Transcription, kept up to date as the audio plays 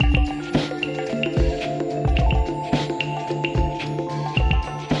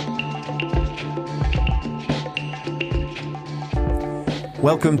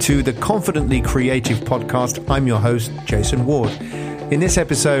Welcome to the Confidently Creative podcast. I'm your host, Jason Ward. In this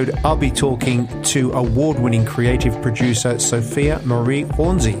episode, I'll be talking to award-winning creative producer Sophia Marie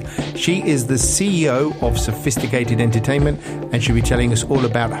Hornsey. She is the CEO of Sophisticated Entertainment, and she'll be telling us all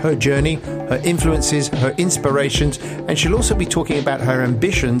about her journey, her influences, her inspirations, and she'll also be talking about her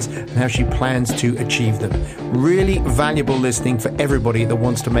ambitions and how she plans to achieve them. Really valuable listening for everybody that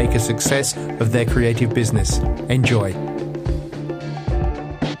wants to make a success of their creative business. Enjoy.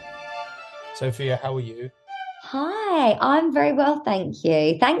 Sophia, how are you? Hi, I'm very well, thank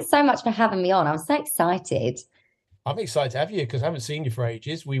you. Thanks so much for having me on. I'm so excited. I'm excited to have you because I haven't seen you for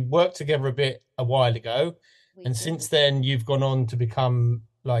ages. We worked together a while ago, and since then you've gone on to become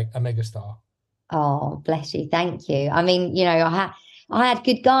like a megastar. Oh, bless you. Thank you. I mean, I had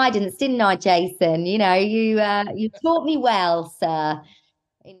good guidance, didn't I, Jason? You taught me well, sir.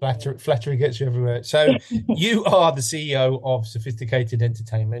 Flattery gets you everywhere. So you are the CEO of Sophisticated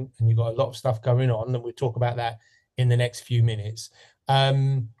Entertainment, and you've got a lot of stuff going on, and we'll talk about that in the next few minutes.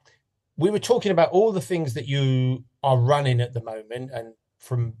 We were talking about all the things that you are running at the moment, and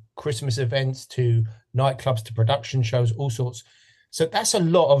from Christmas events to nightclubs to production shows, all sorts. So that's a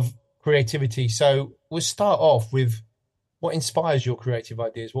lot of creativity. So we'll start off with what inspires your creative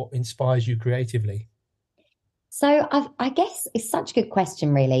ideas, what inspires you creatively? So I guess it's such a good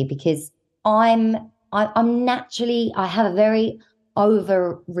question, really, because I'm naturally, I have a very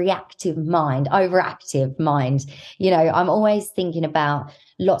overactive mind. I'm always thinking about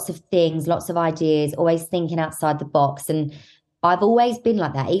lots of things, lots of ideas, always thinking outside the box. And I've always been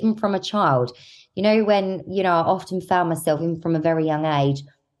like that, even from a child. I often found myself, even from a very young age,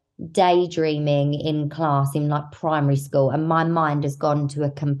 daydreaming in class in like primary school, and my mind has gone to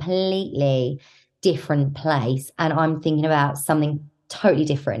a completely different place and I'm thinking about something totally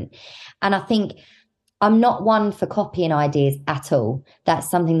different. And I think I'm not one for copying ideas at all. That's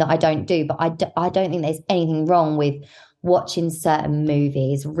something that I don't do, but I don't think there's anything wrong with watching certain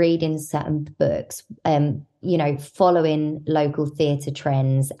movies, reading certain books, following local theatre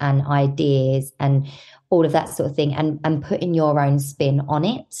trends and ideas and all of that sort of thing, and putting your own spin on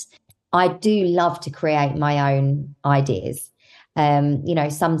it. I do love to create my own ideas.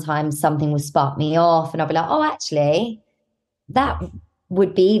 Sometimes something will spark me off and I'll be like, oh, actually, that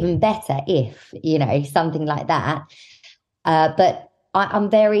would be even better if, something like that. But I'm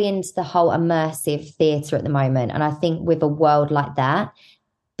very into the whole immersive theatre at the moment. And I think with a world like that,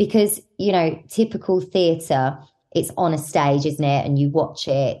 because, typical theatre, it's on a stage, isn't it? And you watch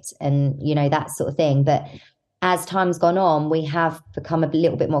it and, that sort of thing. But as time's gone on, we have become a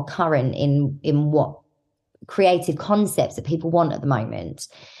little bit more current in what creative concepts that people want at the moment.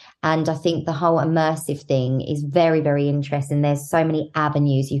 And I think the whole immersive thing is very, very interesting. There's so many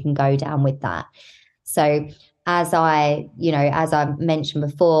avenues you can go down with that. So as I mentioned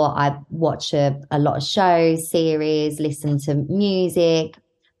before, I watch a lot of shows, series, listen to music,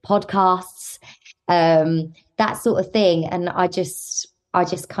 podcasts, that sort of thing. And I just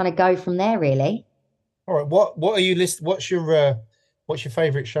kind of go from there, really. All right. What are you What's your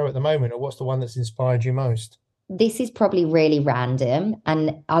favorite show at the moment, or what's the one that's inspired you most? This is probably really random,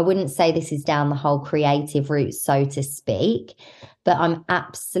 and I wouldn't say this is down the whole creative route, so to speak, but I'm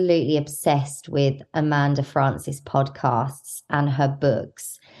absolutely obsessed with Amanda Frances podcasts and her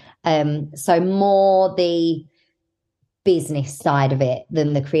books. So more the business side of it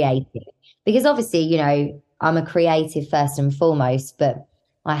than the creative, because obviously, I'm a creative first and foremost, but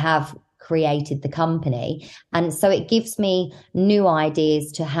I have created the company. And so it gives me new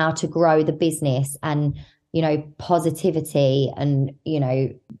ideas to how to grow the business and, positivity and,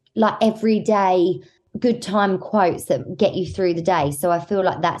 like everyday good time quotes that get you through the day. So I feel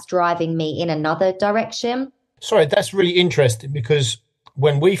like that's driving me in another direction. Sorry, that's really interesting because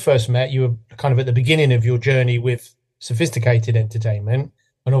when we first met, you were kind of at the beginning of your journey with Sophisticated Entertainment,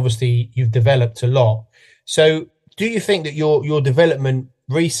 and obviously you've developed a lot. So do you think that your development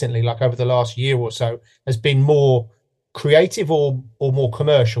recently, like over the last year or so, has been more creative or more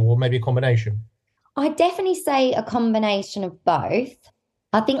commercial, or maybe a combination? I'd definitely say a combination of both.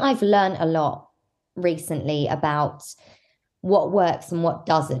 I think I've learned a lot recently about what works and what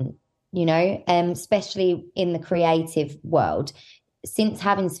doesn't, especially in the creative world. Since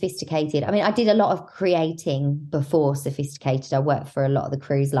having Sophisticated, I mean, I did a lot of creating before Sophisticated. I worked for a lot of the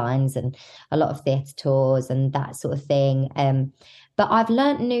cruise lines and a lot of theatre tours and that sort of thing. But I've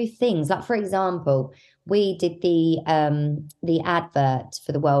learned new things. Like, for example, we did the advert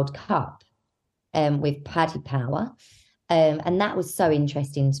for the World Cup with Paddy Power. And that was so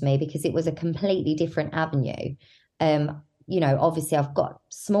interesting to me because it was a completely different avenue. Obviously I've got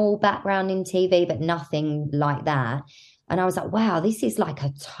small background in TV, but nothing like that. And I was like, wow, this is like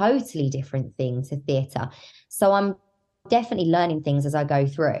a totally different thing to theatre. So I'm definitely learning things as I go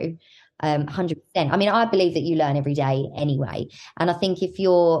through. 100%. I mean, I believe that you learn every day anyway. And I think if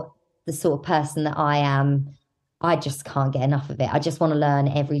you're the sort of person that I am, I just can't get enough of it. I just want to learn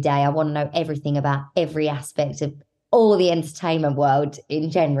every day. I want to know everything about every aspect of all the entertainment world in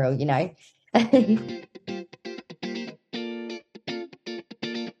general, you know.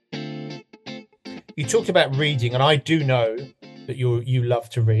 You talked about reading, and I do know that you love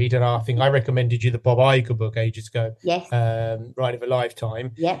to read, and I think I recommended you the Bob Iger book ages ago. Yes. Ride of a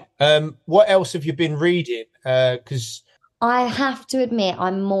Lifetime. Yeah. What else have you been reading? Because I have to admit,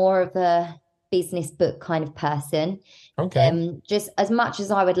 I'm more of a business book kind of person. okay, Just as much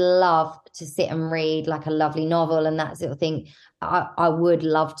as I would love to sit and read like a lovely novel and that sort of thing, I would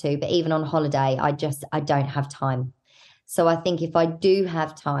love to, but even on holiday, I don't have time. So I think if I do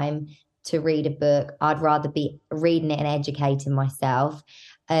have time to read a book, I'd rather be reading it and educating myself.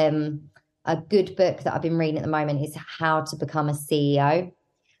 A good book that I've been reading at the moment is How to Become a CEO.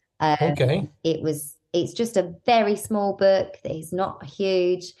 okay. It's just a very small book that is not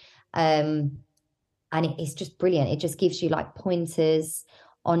huge. And it's just brilliant. It just gives you like pointers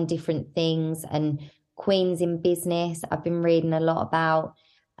on different things, and queens in business I've been reading a lot about,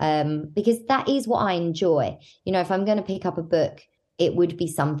 because that is what I enjoy. You know, if I'm going to pick up a book, it would be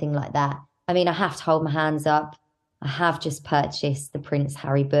something like that. I mean, I have to hold my hands up. I have just purchased the Prince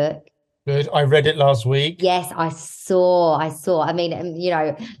Harry book. Good. I read it last week. Yes, I saw. I mean, you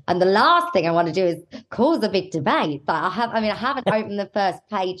know, and the last thing I want to do is cause a big debate. But I haven't opened the first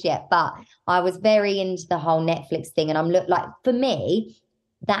page yet, but I was very into the whole Netflix thing. And for me,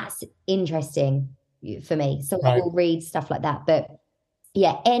 that's interesting for me. So I will read stuff like that. But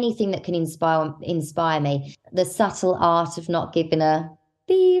yeah, anything that can inspire me. The Subtle Art of Not Giving a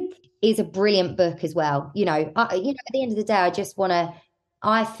Beep is a brilliant book as well. At the end of the day,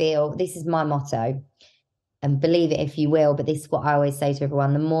 I feel this is my motto, and believe it if you will, but this is what I always say to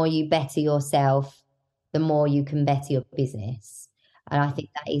everyone: the more you better yourself, the more you can better your business. And I think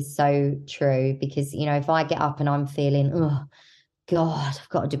that is so true, because, if I get up and I'm feeling, oh God, I've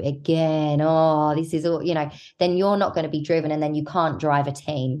got to do it again. Oh, this is all, then you're not going to be driven, and then you can't drive a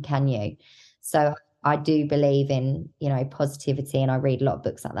team, can you? So I do believe in, positivity, and I read a lot of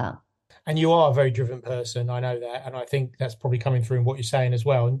books like that. And you are a very driven person. I know that. And I think that's probably coming through in what you're saying as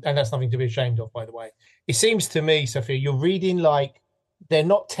well. And that's nothing to be ashamed of, by the way. It seems to me, Sophia, you're reading like they're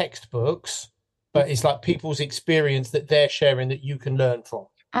not textbooks, but it's like people's experience that they're sharing that you can learn from.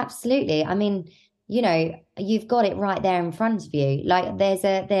 Absolutely. I mean, you've got it right there in front of you. Like there's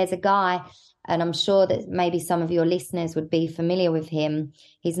a guy, and I'm sure that maybe some of your listeners would be familiar with him.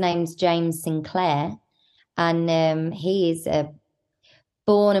 His name's James Sinclair, and he is a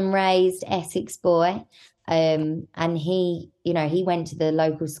born and raised Essex boy. And he went to the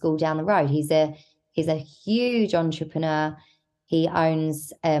local school down the road. He's a huge entrepreneur. He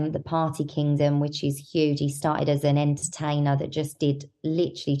owns the Party Kingdom, which is huge. He started as an entertainer that just did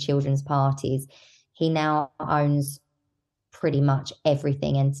literally children's parties. He now owns pretty much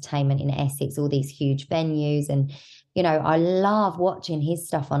everything entertainment in Essex, all these huge venues. And, I love watching his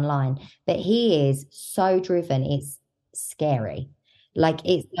stuff online, but he is so driven. It's scary.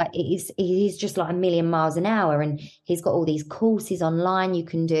 He's just like a million miles an hour, and he's got all these courses online you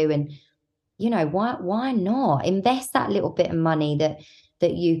can do. And why not invest that little bit of money that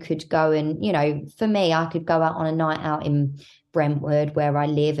you could go and, for me, I could go out on a night out in Brentwood where I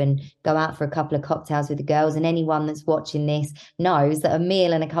live and go out for a couple of cocktails with the girls. And anyone that's watching this knows that a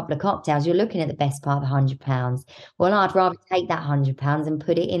meal and a couple of cocktails, you're looking at the best part of £100. Well, I'd rather take that £100 and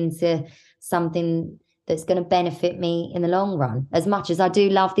put it into something that's going to benefit me in the long run, as much as I do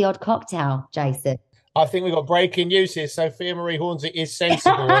love the odd cocktail, Jason. I think we've got breaking news here. Sophia Marie Hornsey is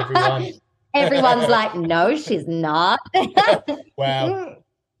sensible, everyone. Everyone's like, no, she's not. Well,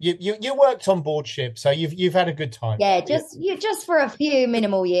 you worked on board ship, so you've had a good time. Yeah, just for a few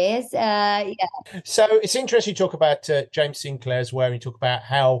minimal years. Yeah. So it's interesting you talk about James Sinclair as well. You talk about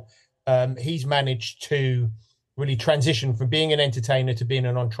how he's managed to really transition from being an entertainer to being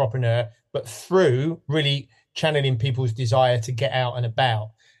an entrepreneur, but through really channeling people's desire to get out and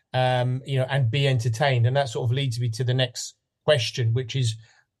about, and be entertained. And that sort of leads me to the next question, which is,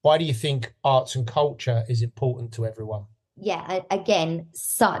 why do you think arts and culture is important to everyone? Yeah, again,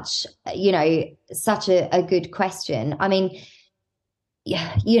 such a good question. I mean,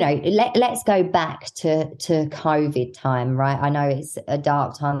 yeah, let's go back to COVID time, right? I know it's a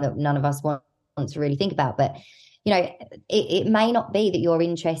dark time that none of us want to really think about, but it may not be that you're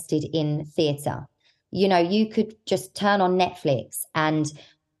interested in theatre. You could just turn on Netflix and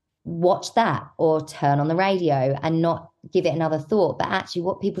watch that, or turn on the radio and not give it another thought. But actually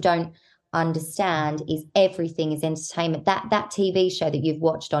what people don't understand is everything is entertainment. That TV show that you've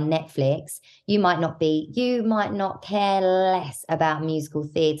watched on Netflix, you might not care less about musical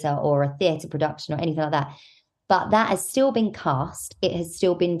theatre or a theatre production or anything like that. But that has still been cast, it has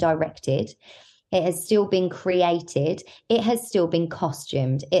still been directed, it has still been created, it has still been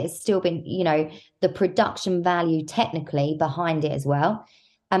costumed, it has still been, the production value technically behind it as well.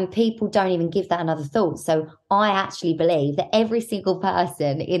 And people don't even give that another thought. So I actually believe that every single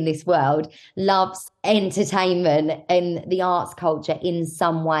person in this world loves entertainment and the arts culture in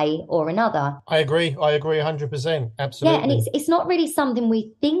some way or another. I agree 100%. Absolutely. Yeah, and it's not really something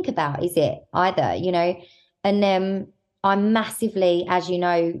we think about, is it, either, And I'm massively, as you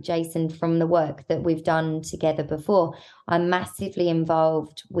know, Jason, from the work that we've done together before, I'm massively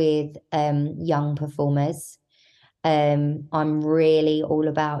involved with young performers. I'm really all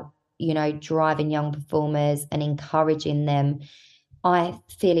about, driving young performers and encouraging them. I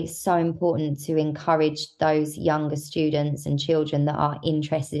feel it's so important to encourage those younger students and children that are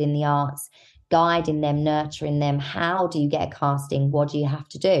interested in the arts, guiding them, nurturing them. How do you get a casting? What do you have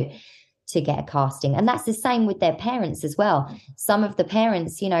to do to get a casting? And that's the same with their parents as well. Some of the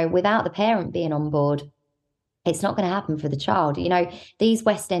parents, without the parent being on board, it's not going to happen for the child. These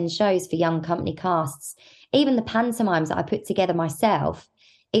West End shows for young company casts, even the pantomimes that I put together myself,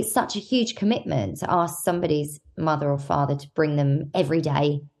 it's such a huge commitment to ask somebody's mother or father to bring them every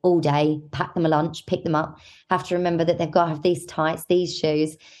day, all day, pack them a lunch, pick them up, have to remember that they've got to have these tights, these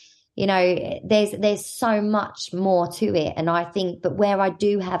shoes. There's so much more to it. And I think, but where I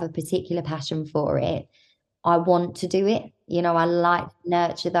do have a particular passion for it, I want to do it. I like to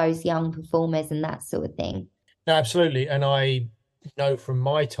nurture those young performers and that sort of thing. No, absolutely. And I know from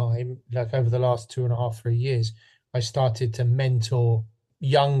my time, like over the last 2.5-3 years, I started to mentor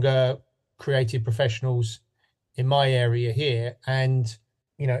younger creative professionals in my area here. And,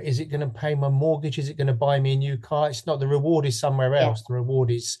 is it going to pay my mortgage? Is it going to buy me a new car? It's not. The reward is somewhere else. Yeah. The reward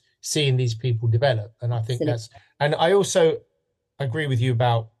is seeing these people develop. And I think and I also agree with you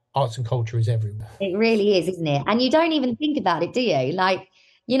about arts and culture is everywhere. It really is, isn't it? And you don't even think about it, do you? Like,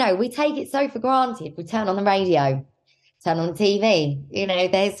 we take it so for granted. We turn on the radio, turn on the TV,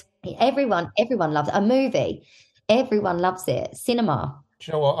 there's everyone loves it. A movie, everyone loves it. Cinema. Do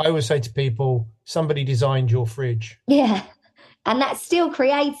you know what? I always say to people, somebody designed your fridge. Yeah. And that's still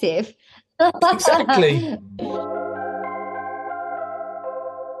creative. Exactly.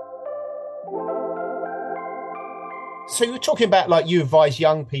 So you're talking about like you advise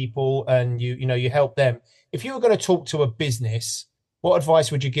young people and you help them. If you were going to talk to a business, what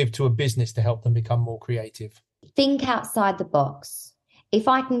advice would you give to a business to help them become more creative? Think outside the box. If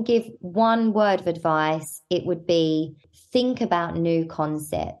I can give one word of advice, it would be think about new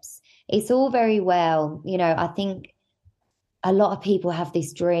concepts. It's all very well, I think a lot of people have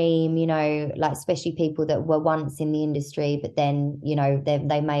this dream, like especially people that were once in the industry, but then,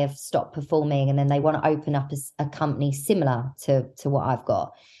 they may have stopped performing and then they want to open up a company similar to what I've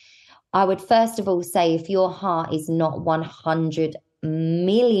got. I would first of all say, if your heart is not 100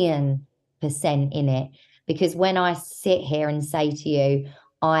 million% in it, because when I sit here and say to you,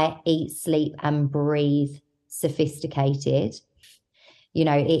 I eat, sleep and breathe sophisticated,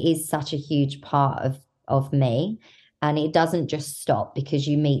 it is such a huge part of me. And it doesn't just stop because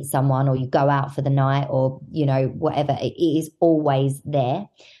you meet someone or you go out for the night or, whatever. It is always there.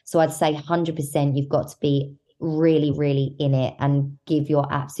 So I'd say 100% you've got to be really, really in it and give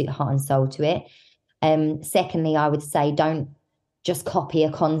your absolute heart and soul to it. Secondly, I would say don't just copy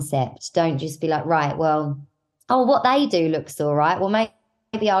a concept. Don't just be like, right, well, what they do looks all right. Well,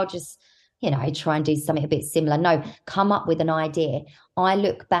 maybe I'll just, try and do something a bit similar. No, come up with an idea. I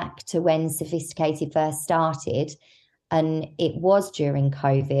look back to when Sophisticated first started, and it was during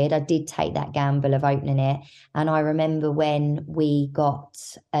COVID. I did take that gamble of opening it. And I remember when we got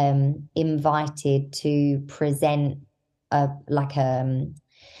invited to present a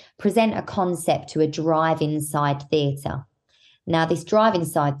concept to a drive-inside theatre. Now, this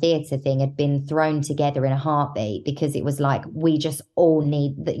drive-inside theatre thing had been thrown together in a heartbeat because it was like, we just all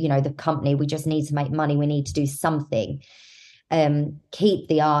need, the company, we just need to make money. We need to do something. Keep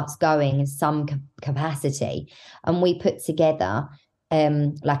the arts going in some capacity. And we put together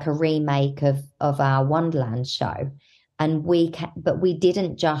like a remake of our Wonderland show. And but we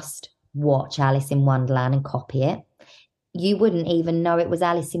didn't just watch Alice in Wonderland and copy it. You wouldn't even know it was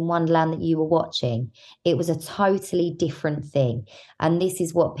Alice in Wonderland that you were watching. It was a totally different thing. And this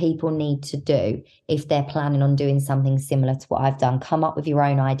is what people need to do if they're planning on doing something similar to what I've done. Come up with your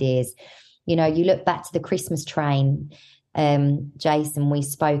own ideas. You look back to the Christmas train. Jason, we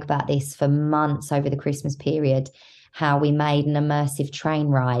spoke about this for months over the Christmas period. how we made an immersive train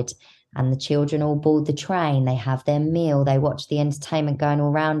ride and the children all board the train, they have their meal, they watch the entertainment going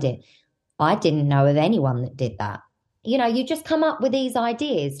all around it. I didn't know of anyone that did that. You just come up with these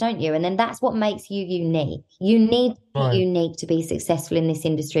ideas, don't you? And then that's what makes you unique. You need to be unique to be successful in this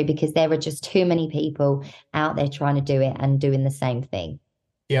industry, because there are just too many people out there trying to do it and doing the same thing.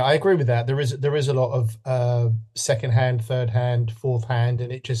 Yeah, I agree with that. There is a lot of second hand, third hand, fourth hand,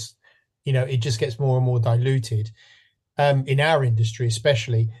 and it just gets more and more diluted. In our industry,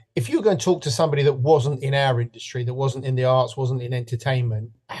 especially if you're going to talk to somebody that wasn't in our industry, that wasn't in the arts, wasn't in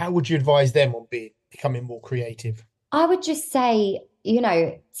entertainment, how would you advise them on becoming more creative? I would just say,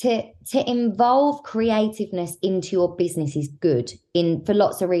 to involve creativeness into your business is good for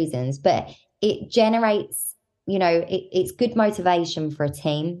lots of reasons, but it generates, it's good motivation for a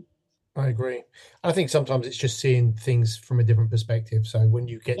team. I agree. I think sometimes it's just seeing things from a different perspective. So when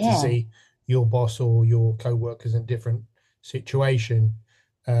you get to see your boss or your co-workers in a different situation,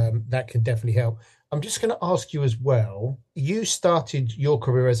 that can definitely help. I'm just going to ask you as well, you started your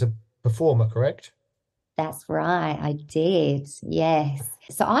career as a performer, correct? That's right. I did. Yes.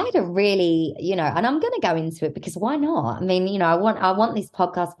 So I had a really, and I'm going to go into it because why not? I mean, I want this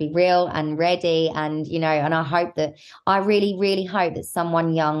podcast to be real and ready, and, and I really, really hope that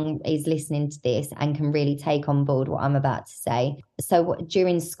someone young is listening to this and can really take on board what I'm about to say. So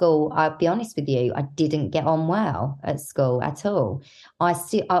during school, I'll be honest with you, I didn't get on well at school at all. I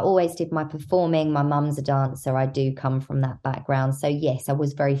always did my performing. My mum's a dancer. I do come from that background. So yes, I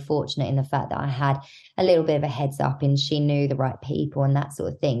was very fortunate in the fact that I had a little bit of a heads up and she knew the right people and that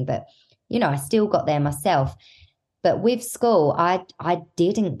sort of thing. But, I still got there myself. But with school, I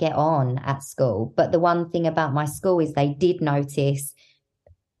didn't get on at school. But the one thing about my school is they did notice,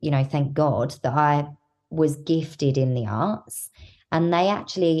 thank God, that I was gifted in the arts. And they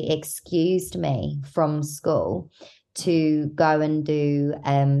actually excused me from school to go and do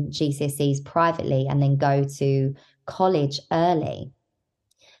GCSEs privately and then go to college early.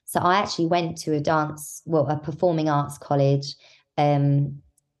 So I actually went to a performing arts college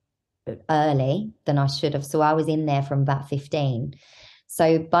early than I should have. So I was in there from about 15.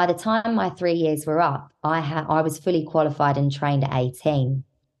 So by the time my 3 years were up, I was fully qualified and trained at 18.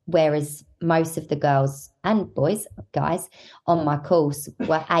 Whereas most of the girls and guys on my course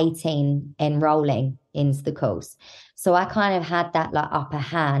were 18 enrolling into the course. So I kind of had that upper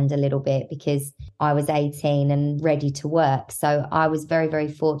hand a little bit because I was 18 and ready to work. So I was very, very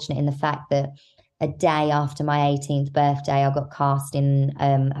fortunate in the fact that a day after my 18th birthday, I got cast in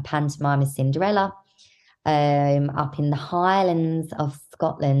a pantomime as Cinderella up in the Highlands of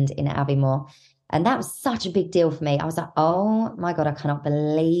Scotland in Aviemore. And that was such a big deal for me. I was like, oh my God, I cannot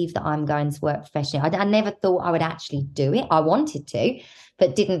believe that I'm going to work professionally. I never thought I would actually do it. I wanted to,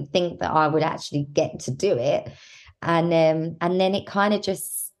 but didn't think that I would actually get to do it. And then it kind of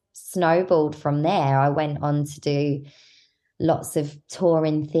just snowballed from there. I went on to do lots of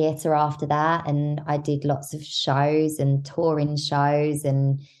touring theatre after that. And I did lots of shows and touring shows,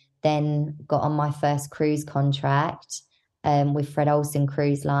 and then got on my first cruise contract with Fred Olsen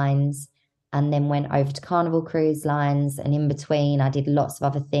Cruise Lines. And then went over to Carnival Cruise Lines. And in between, I did lots of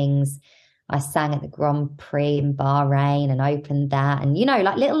other things. I sang at the Grand Prix in Bahrain and opened that. And,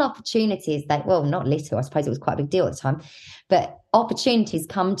 little opportunities that, well, not little, I suppose it was quite a big deal at the time. But opportunities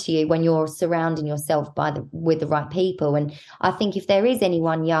come to you when you're surrounding yourself with the right people. And I think if there is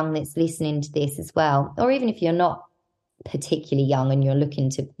anyone young that's listening to this as well, or even if you're not particularly young and you're looking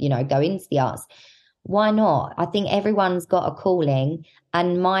to, go into the arts, why not? I think everyone's got a calling,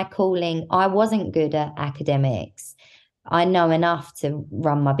 and my calling, I wasn't good at academics. I know enough to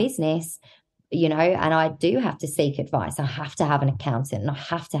run my business, and I do have to seek advice. I have to have an accountant, and I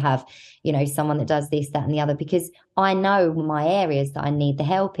have to have, someone that does this, that, and the other, because I know my areas that I need the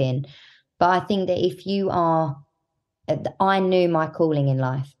help in. But I think that I knew my calling in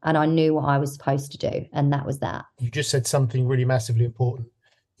life and I knew what I was supposed to do. And that was that. You just said something really massively important.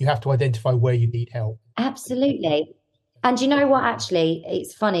 You have to identify where you need help. Absolutely. And you know what, actually,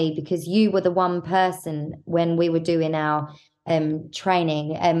 it's funny because you were the one person when we were doing our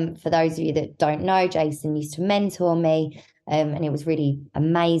training. For those of you that don't know, Jason used to mentor me, and it was really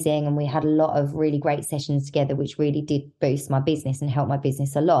amazing. And we had a lot of really great sessions together, which really did boost my business and help my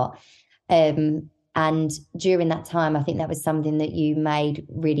business a lot. And during that time, I think that was something that you made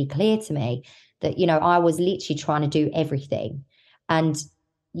really clear to me, that, I was literally trying to do everything. And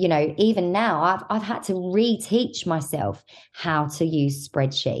even now, I've had to reteach myself how to use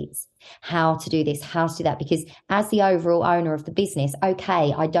spreadsheets, how to do this, how to do that, because as the overall owner of the business,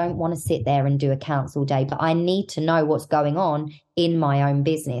 okay, I don't want to sit there and do accounts all day, but I need to know what's going on in my own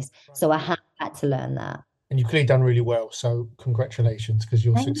business. So I have had to learn that. And you've clearly done really well. So congratulations, because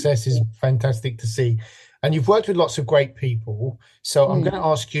your Thank success is you. fantastic to see. And you've worked with lots of great people. So I'm Mm. going to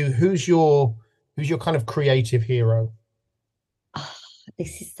ask you, who's your kind of creative hero? Oh,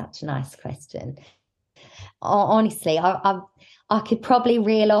 this is such a nice question. Honestly, I could probably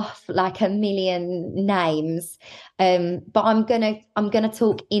reel off like a million names, but I'm gonna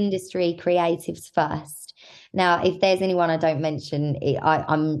talk industry creatives first. Now, if there's anyone I don't mention,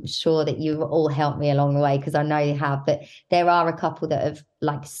 I'm sure that you've all helped me along the way because I know you have. But there are a couple that have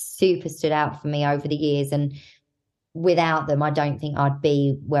like super stood out for me over the years, and without them, I don't think I'd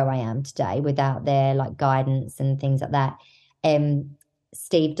be where I am today without their like guidance and things like that. Um,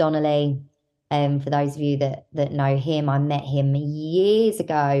 Steve Donnelly, for those of you that know him, I met him years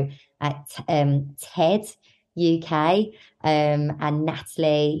ago at TED UK, and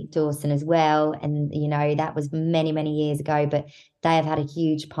Natalie Dawson as well. And you know, that was many, many years ago, but they have had a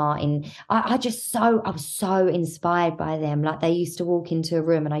huge part in I was so inspired by them. Like they used to walk into a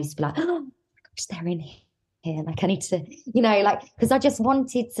room and I used to be like, oh gosh, they're in here, like I need to, like because I just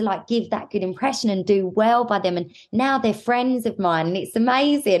wanted to like give that good impression and do well by them. And now they're friends of mine and it's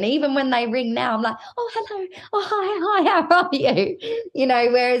amazing. Even when they ring now, I'm like, oh hello, oh hi, how are you?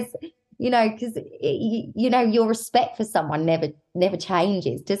 Whereas because your respect for someone never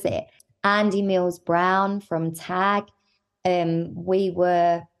changes, does it? Andy Mills Brown from Tag, we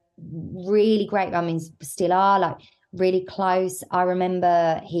were really great. I mean, still are like really close. I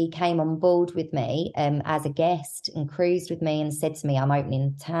remember he came on board with me as a guest and cruised with me and said to me, I'm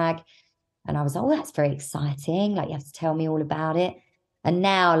opening Tag. And I was like, oh, that's very exciting. Like, you have to tell me all about it. And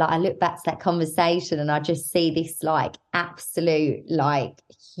now, like, I look back to that conversation and I just see this, like, absolute, like,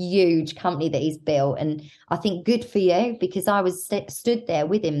 huge company that he's built. And I think good for you, because I was stood there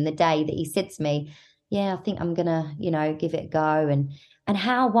with him the day that he said to me, yeah, I think I'm going to, give it a go. And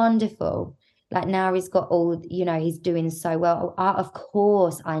how wonderful. Like, now he's got all, he's doing so well. Of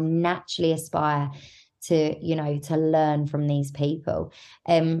course, I naturally aspire to learn from these people.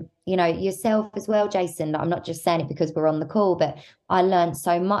 Yourself as well, Jason. I'm not just saying it because we're on the call, but I learned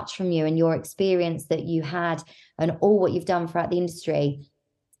so much from you and your experience that you had and all what you've done throughout the industry.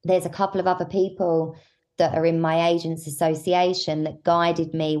 There's a couple of other people that are in my agents association that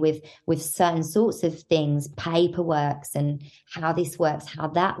guided me with certain sorts of things, paperworks and how this works, how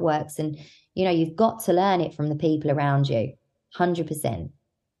that works. And, you've got to learn it from the people around you. 100%.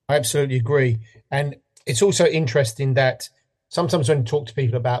 I absolutely agree. And it's also interesting that sometimes when you talk to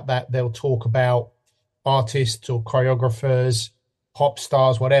people about that, they'll talk about artists or choreographers, pop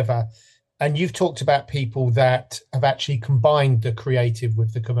stars, whatever. And you've talked about people that have actually combined the creative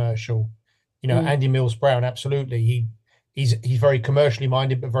with the commercial. Andy Mills Brown, absolutely. He's very commercially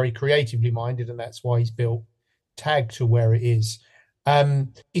minded, but very creatively minded, and that's why he's built Tag to where it is.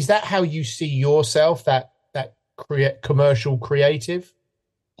 Is that how you see yourself? That commercial creative?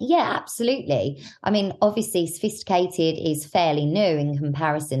 Yeah, absolutely. I mean, obviously, sophisticated is fairly new in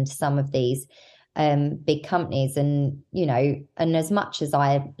comparison to some of these big companies. And, and as much as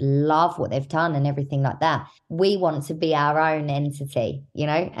I love what they've done and everything like that, we want to be our own entity,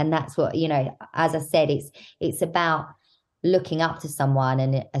 and that's what, as I said, it's about looking up to someone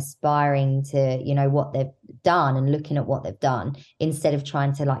and aspiring to, what they've done and looking at what they've done instead of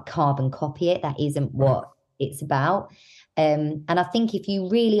trying to like carbon copy it. That isn't what it's about. And I think if you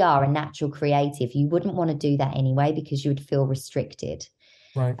really are a natural creative, you wouldn't want to do that anyway because you would feel restricted.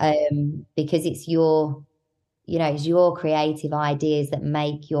 Right. Because it's your creative ideas that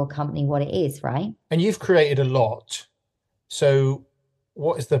make your company what it is, right? And you've created a lot. So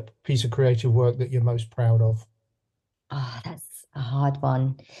what is the piece of creative work that you're most proud of? Oh, that's a hard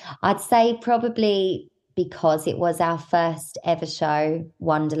one. I'd say probably because it was our first ever show,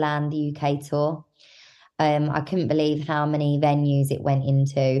 Wonderland, the UK tour. I couldn't believe how many venues it went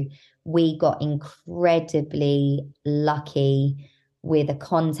into. We got incredibly lucky with a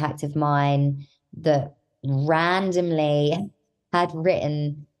contact of mine that randomly had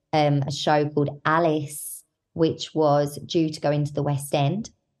written a show called Alice, which was due to go into the West End,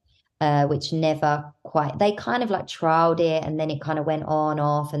 which never quite, they kind of like trialed it and then it kind of went on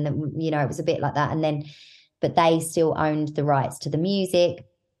off and then, it was a bit like that. And then, but they still owned the rights to the music.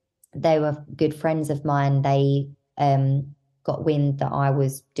 They were good friends of mine. They got wind that I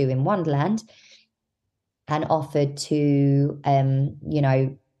was doing Wonderland and offered to,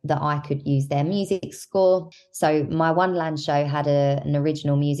 that I could use their music score. So my Wonderland show had an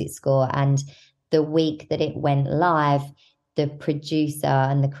original music score. And the week that it went live, the producer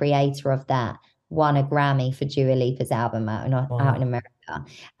and the creator of that won a Grammy for Dua Lipa's album out in America.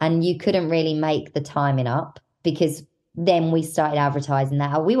 And you couldn't really make the timing up because then we started advertising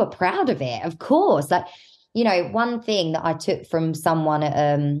that. We were proud of it, of course. Like, you know, one thing that I took from someone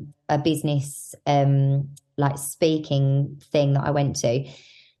at a business like speaking thing that I went to,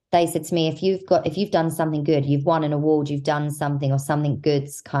 they said to me, if you've done something good, you've won an award, you've done something, or something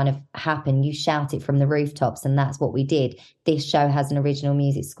good's kind of happened, you shout it from the rooftops. And that's what we did. This show has an original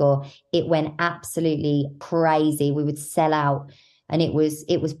music score. It went absolutely crazy. We would sell out, and it was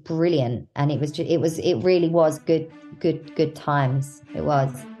brilliant. And it really was good times. It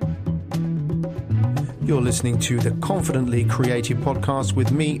was. You're listening to the Confidently Creative Podcast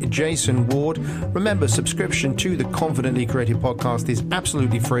with me, Jason Ward. Remember, subscription to the Confidently Creative Podcast is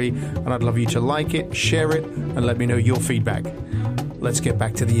absolutely free, and I'd love you to like it, share it, and let me know your feedback. Let's get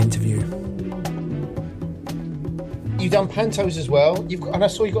back to the interview. You've done pantos as well, and I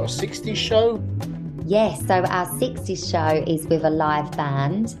saw you got a 60s show. Yes, so our 60s show is with a live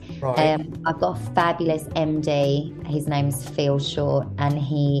band. Right. I've got a fabulous MD. His name's Phil Short, and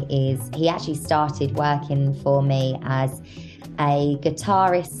he actually started working for me as a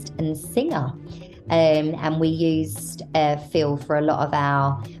guitarist and singer. And we used Phil for a lot of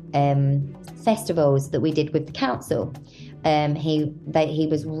our festivals that we did with the council. He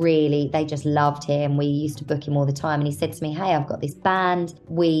was really, they just loved him. We used to book him all the time, and he said to me, hey, I've got this band.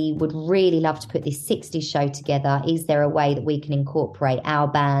 We would really love to put this 60s show together. Is there a way that we can incorporate our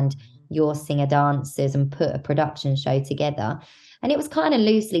band, your singer dancers, and put a production show together? And it was kind of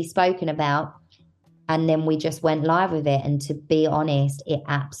loosely spoken about. And then we just went live with it. And to be honest, it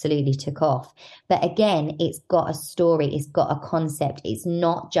absolutely took off. But again, it's got a story. It's got a concept. It's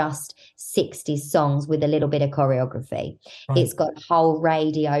not just 60s songs with a little bit of choreography. Right. It's got whole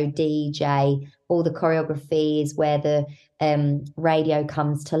radio, DJ, all the choreography is where the radio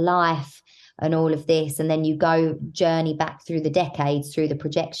comes to life and all of this. And then you go journey back through the decades, through the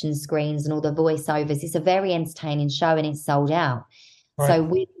projection screens and all the voiceovers. It's a very entertaining show, and it's sold out. Right. So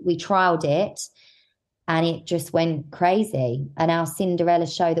we trialed it. And it just went crazy. And our Cinderella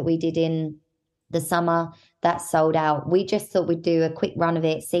show that we did in the summer, that sold out. We just thought we'd do a quick run of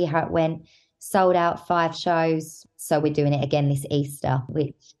it, see how it went. Sold out 5 shows. So we're doing it again this Easter,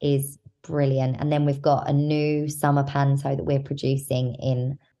 which is brilliant. And then we've got a new summer panto that we're producing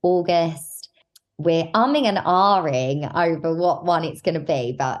in August. We're umming and ahhing over what one it's going to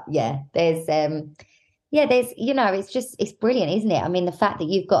be. But yeah, there's, you know, it's brilliant, isn't it? I mean, the fact that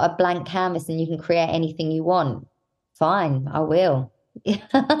you've got a blank canvas and you can create anything you want, fine, I will.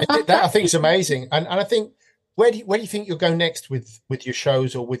 That I think is amazing. And I think, where do you think you'll go next with your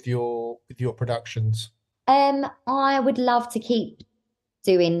shows or with your productions? I would love to keep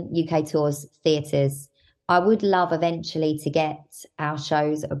doing UK tours, theatres. I would love eventually to get our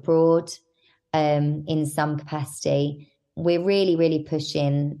shows abroad in some capacity. We're really, really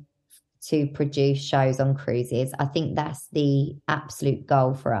pushing to produce shows on cruises. I think that's the absolute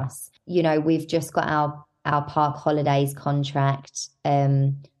goal for us. You know, we've just got our Park Holidays contract,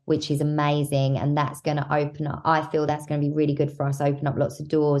 which is amazing. And that's going to open up, I feel that's going to be really good for us, open up lots of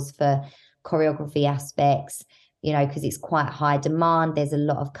doors for choreography aspects, you know, because it's quite high demand. There's a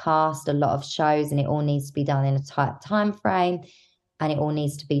lot of cast, a lot of shows, and it all needs to be done in a tight time frame. And it all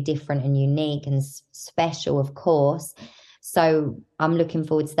needs to be different and unique and special, of course. So I'm looking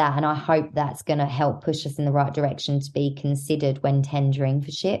forward to that. And I hope that's going to help push us in the right direction to be considered when tendering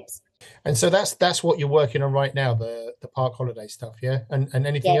for ships. And so that's what you're working on right now, the Park Holiday stuff, yeah? And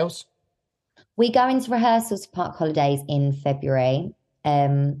anything else? We go into rehearsals for Park Holidays in February.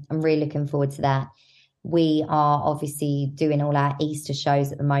 I'm really looking forward to that. We are obviously doing all our Easter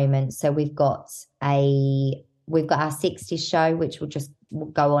shows at the moment. So we've got our 60s show, which will just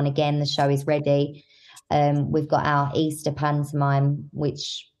go on again. The show is ready. We've got our Easter pantomime,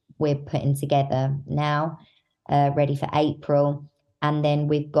 which we're putting together now, ready for April. And then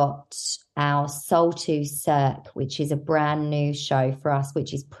we've got our Soul 2 Cirque, which is a brand new show for us,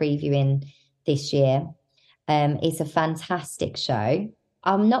 which is previewing this year. It's a fantastic show.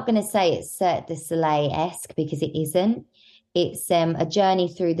 I'm not going to say it's Cirque du Soleil-esque because it isn't. It's a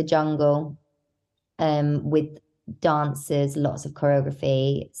journey through the jungle with dancers, lots of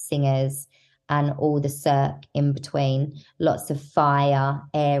choreography, singers, and all the cirque in between, lots of fire,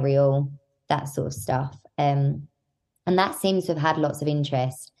 aerial, that sort of stuff. And that seems to have had lots of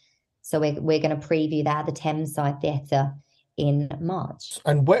interest. So we're going to preview that at the Thameside Theatre in March.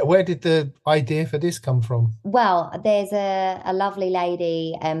 And where did the idea for this come from? Well, there's a lovely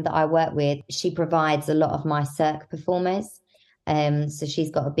lady that I work with. She provides a lot of my cirque performers. So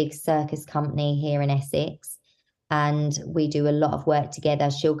she's got a big circus company here in Essex. And we do a lot of work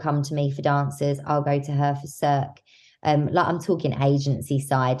together. She'll come to me for dancers. I'll go to her for cirque. Like I'm talking agency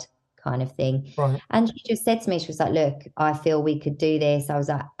side kind of thing. Right. And she just said to me, she was like, look, I feel we could do this. I was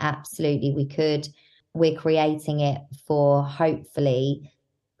like, absolutely, we could. we're creating it for hopefully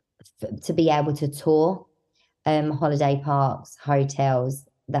to be able to tour holiday parks, hotels,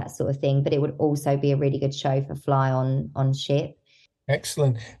 that sort of thing. But it would also be a really good show for fly on ship.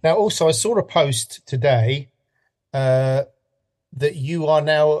 Excellent. Now, also, I saw a post today uh, that you are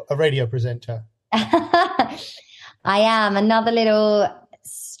now a radio presenter. I am another little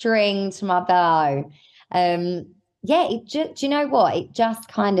string to my bow. Yeah, do you know what? It just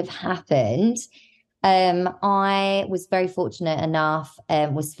kind of happened. I was very fortunate enough,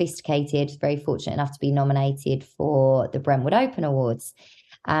 was sophisticated, very fortunate enough to be nominated for the Brentwood Open Awards,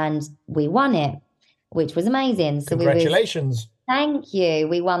 and we won it, which was amazing. So Congratulations. Thank you.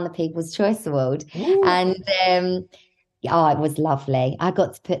 We won the People's Choice Award. Woo. And oh, it was lovely. I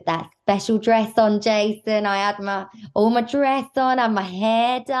got to put that special dress on, Jason. I had all my dress on, I had my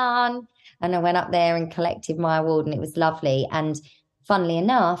hair done, and I went up there and collected my award, and it was lovely. And funnily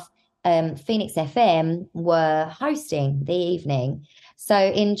enough, Phoenix FM were hosting the evening. So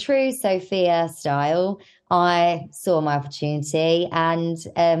in true Sophia style, I saw my opportunity and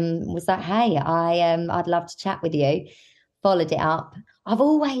was like, hey, I'd love to chat with you. Followed it up. I've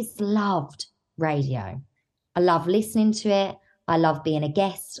always loved radio. I love listening to it. I love being a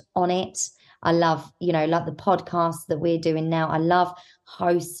guest on it. I love, like the podcast that we're doing now. I love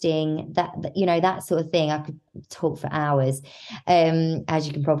hosting that sort of thing. I could talk for hours, as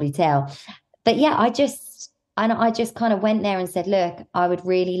you can probably tell. But yeah, I just kind of went there and said, look, I would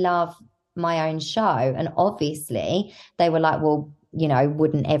really love my own show. And obviously they were like, well,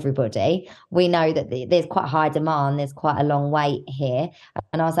 wouldn't everybody? We know that there's quite high demand. There's quite a long wait here.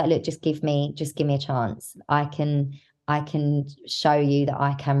 And I was like, look, just give me a chance. I can show you that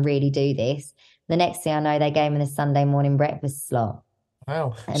I can really do this. The next thing I know, they gave me the Sunday morning breakfast slot.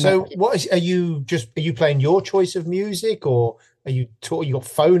 Wow. So are you playing your choice of music, or are you got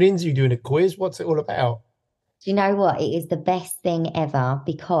phone-ins? Are you doing a quiz? What's it all about? Do you know what? It is the best thing ever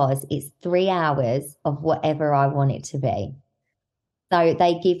because it's 3 hours of whatever I want it to be. So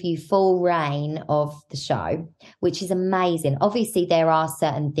they give you full reign of the show, which is amazing. Obviously, there are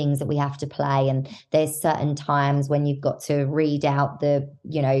certain things that we have to play, and there's certain times when you've got to read out that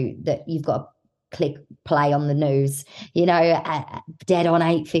you've got to click play on the news, dead on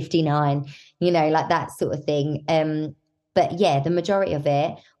 8:59, like that sort of thing. But yeah, the majority of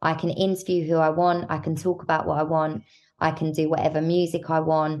it, I can interview who I want. I can talk about what I want. I can do whatever music I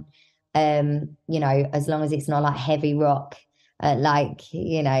want, as long as it's not like heavy rock. At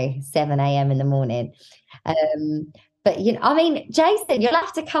 7 a.m. in the morning. But Jason, you'll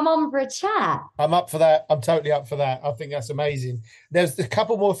have to come on for a chat. I'm up for that. I'm totally up for that. I think that's amazing. There's a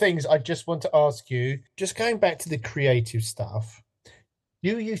couple more things I just want to ask you. Just going back to the creative stuff,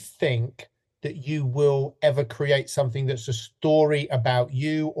 do you think that you will ever create something that's a story about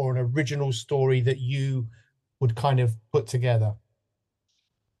you, or an original story that you would kind of put together?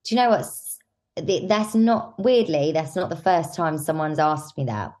 Do you know what? That's not the first time someone's asked me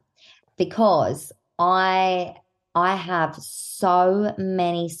that, because I have so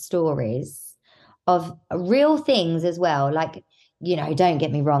many stories of real things as well. Like, don't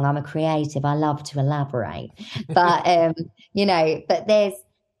get me wrong, I'm a creative. I love to elaborate, but but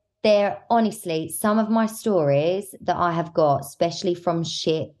there honestly, some of my stories that I have got, especially from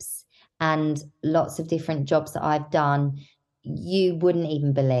ships and lots of different jobs that I've done, you wouldn't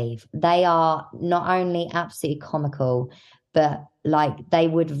even believe. They are not only absolutely comical, but they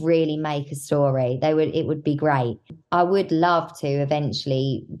would really make a story. It would be great. I would love to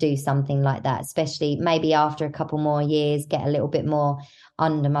eventually do something like that, especially maybe after a couple more years, get a little bit more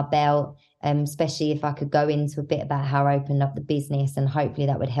under my belt, especially if I could go into a bit about how I opened up the business, and hopefully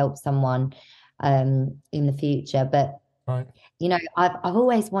that would help someone in the future. But right. I've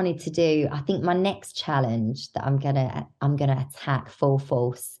always wanted to do, I think my next challenge that I'm gonna attack full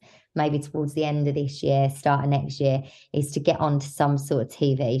force, maybe towards the end of this year, start of next year, is to get onto some sort of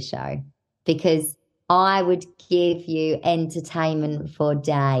TV show, because I would give you entertainment for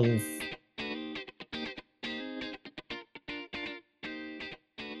days.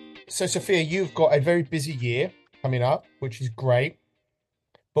 So, Sophia, you've got a very busy year coming up, which is great.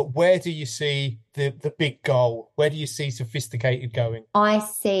 But where do you see the big goal? Where do you see Sophisticated going? I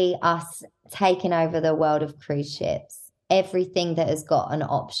see us taking over the world of cruise ships. Everything that has got an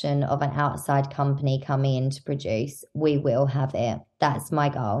option of an outside company coming in to produce, we will have it. That's my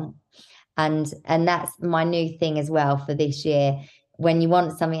goal. And that's my new thing as well for this year. When you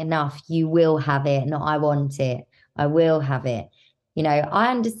want something enough, you will have it. Not I want it. I will have it.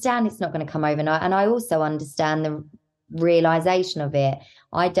 I understand it's not going to come overnight. And I also understand the realization of it.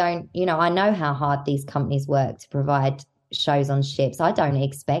 I know how hard these companies work to provide shows on ships. I don't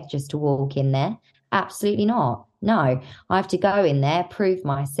expect just to walk in there. Absolutely not. No, I have to go in there, prove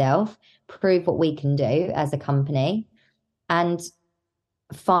myself, prove what we can do as a company, and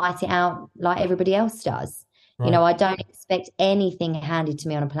fight it out like everybody else does. Right. I don't expect anything handed to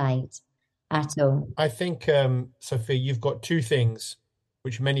me on a plate at all. I think, Sophia, you've got two things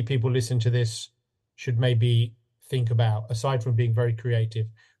which many people listen to this should maybe think about, aside from being very creative.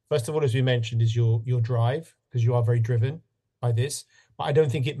 First of all, as we mentioned, is your drive, because you are very driven by this. But I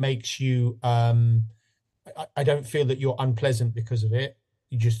don't think it makes you, I don't feel that you're unpleasant because of it.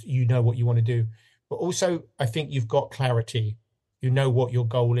 You know what you want to do. But also, I think you've got clarity. You know what your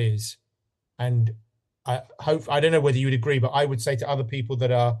goal is. And I don't know whether you would agree, but I would say to other people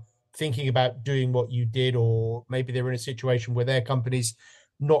that are thinking about doing what you did, or maybe they're in a situation where their company's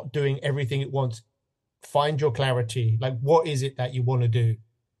not doing everything it wants, find your clarity. Like, what is it that you want to do?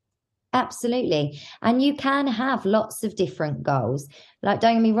 Absolutely. And you can have lots of different goals. Like,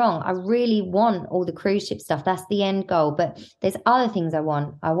 don't get me wrong, I really want all the cruise ship stuff. That's the end goal. But there's other things I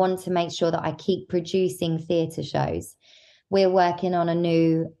want. I want to make sure that I keep producing theatre shows. We're working on a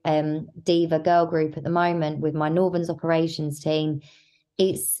new diva girl group at the moment with my Northerns operations team.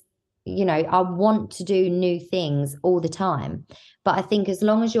 It's, I want to do new things all the time. But I think as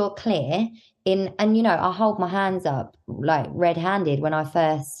long as you're clear I hold my hands up like red-handed. When I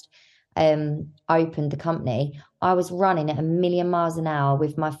first opened the company, I was running at 1,000,000 miles an hour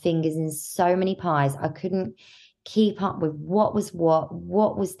with my fingers in so many pies. I couldn't keep up with what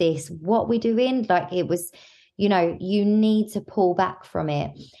was this, what we doing. Like, it was, you need to pull back from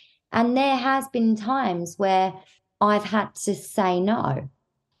it. And there has been times where I've had to say no.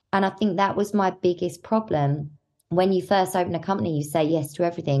 And I think that was my biggest problem. When you first open a company, you say yes to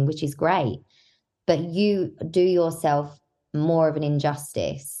everything, which is great, but you do yourself more of an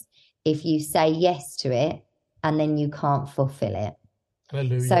injustice if you say yes to it and then you can't fulfill it.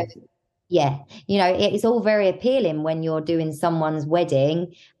 Hallelujah. So, yeah, it's all very appealing when you're doing someone's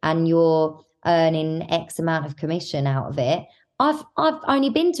wedding and you're earning X amount of commission out of it. I've only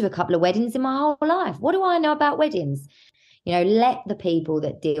been to a couple of weddings in my whole life. What do I know about weddings? Let the people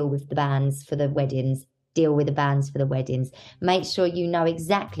that deal with the bands for the weddings deal with the bands for the weddings. Make sure you know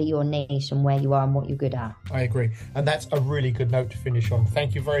exactly your niche and where you are and what you're good at. I agree. And that's a really good note to finish on.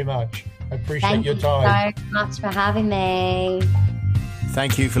 Thank you very much. I appreciate your time. Thank you so much for having me.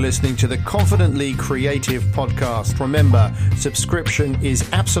 Thank you for listening to the Confidently Creative podcast. Remember, subscription is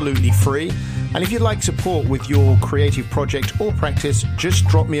absolutely free. And if you'd like support with your creative project or practice, just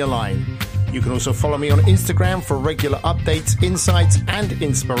drop me a line. You can also follow me on Instagram for regular updates, insights, and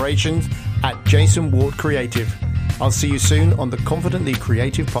inspirations at Jason Ward Creative. I'll see you soon on the Confidently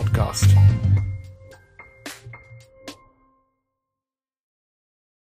Creative podcast.